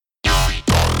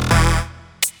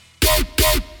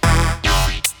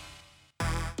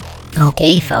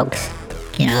Okay, folks,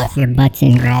 get off your butts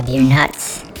and grab your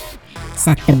nuts.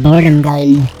 Set the boredom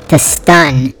gun to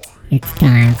stun. It's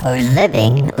time for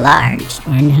living large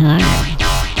and hard.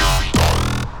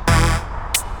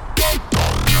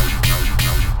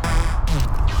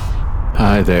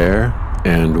 Hi there,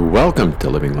 and welcome to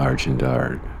Living Large and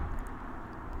Hard.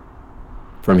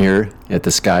 From here at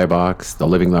the Skybox, the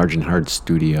Living Large and Hard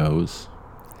studios.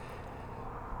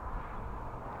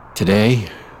 Today,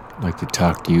 I'd like to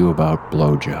talk to you about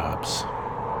blowjobs.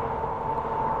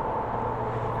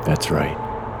 That's right,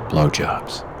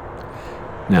 blowjobs.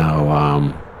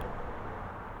 Now,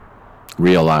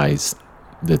 realize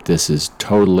that this is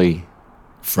totally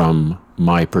from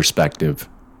my perspective,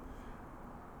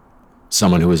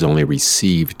 someone who has only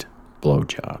received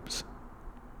blowjobs.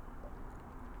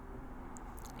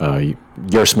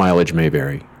 Your mileage may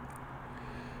vary.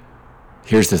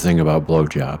 Here's the thing about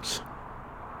blowjobs.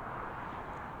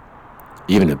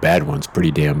 Even a bad one's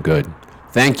pretty damn good.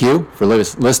 Thank you for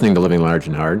listening to Living Large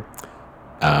and Hard.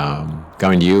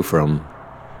 Coming to you from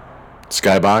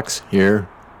Skybox here,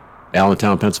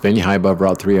 Allentown, Pennsylvania, high above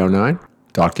Route 309.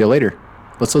 Talk to you later.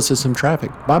 Let's listen to some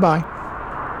traffic. Bye-bye.